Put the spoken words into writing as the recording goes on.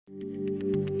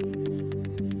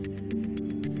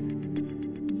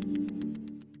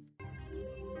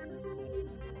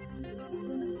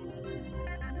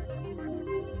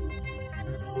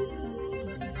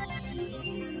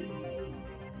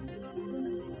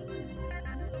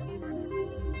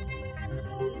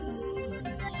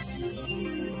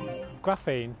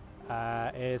Graphene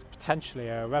is potentially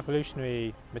a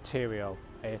revolutionary material.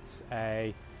 It's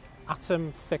an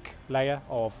atom-thick layer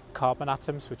of carbon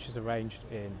atoms which is arranged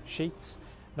in sheets.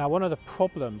 Now, one of the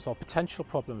problems or potential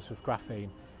problems with graphene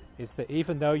is that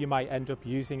even though you might end up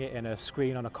using it in a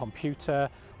screen on a computer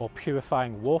or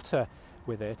purifying water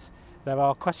with it, there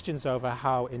are questions over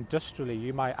how industrially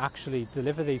you might actually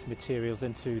deliver these materials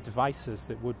into devices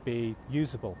that would be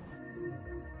usable.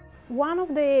 One of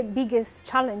the biggest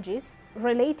challenges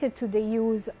related to the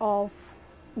use of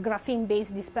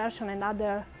graphene-based dispersion and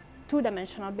other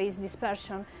two-dimensional based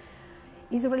dispersion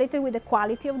is related with the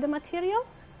quality of the material.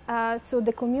 So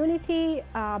the community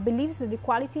believes that the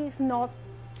quality is not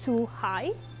too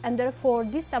high, and therefore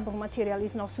this type of material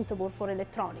is not suitable for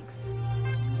electronics.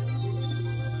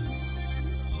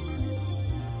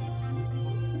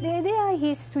 The idea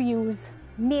is to use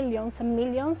millions and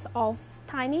millions of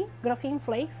tiny graphene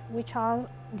flakes which are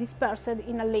dispersed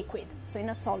in a liquid, so in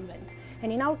a solvent,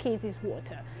 and in our case is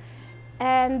water.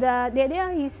 And the idea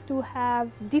is to have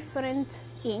different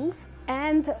inks,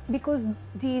 and because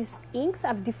these inks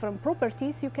have different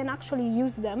properties, you can actually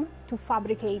use them to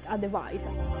fabricate a device.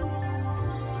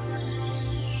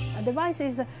 A device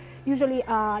is usually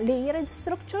a layered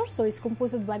structure, so it's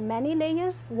composed by many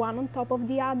layers, one on top of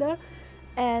the other,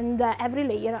 and every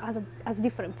layer has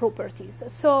different properties.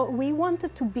 So we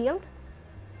wanted to build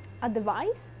a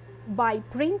device by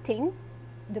printing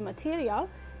the material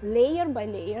layer by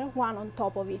layer, one on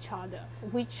top of each other,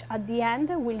 which at the end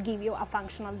will give you a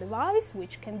functional device,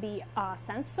 which can be a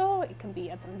sensor, it can be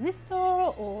a transistor,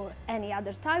 or any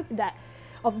other type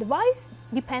of device,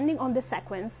 depending on the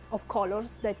sequence of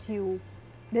colors that you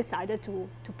decided to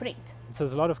print. So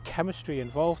there's a lot of chemistry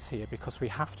involved here, because we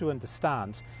have to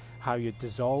understand how you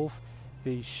dissolve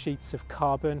these sheets of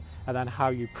carbon and then how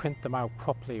you print them out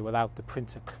properly without the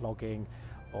printer clogging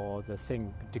or the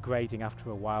thing degrading after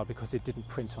a while because it didn't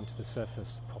print onto the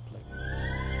surface properly.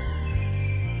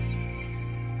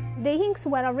 The inks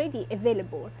were already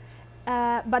available,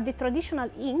 but the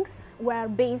traditional inks were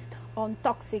based on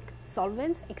toxic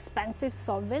solvents, expensive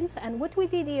solvents, and what we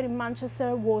did here in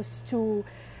Manchester was to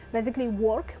basically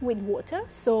work with water.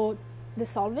 So the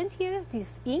solvent here,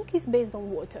 this ink, is based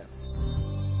on water.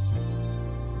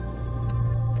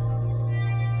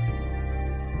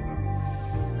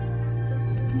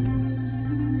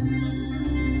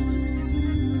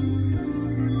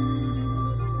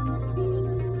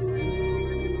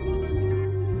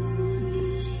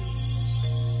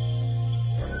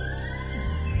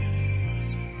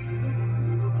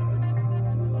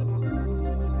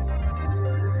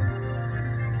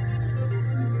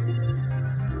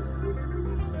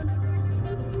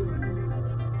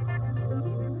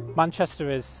 Manchester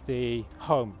is the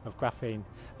home of graphene.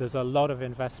 There's a lot of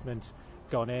investment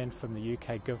gone in from the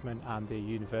UK government and the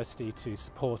university to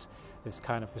support this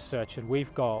kind of research, and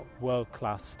we've got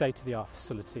world-class, state-of-the-art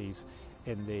facilities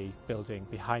in the building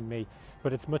behind me.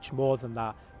 But it's much more than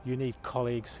that. You need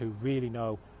colleagues who really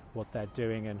know what they're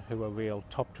doing and who are real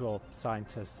top-drawer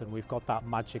scientists, and we've got that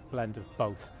magic blend of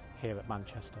both here at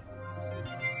Manchester.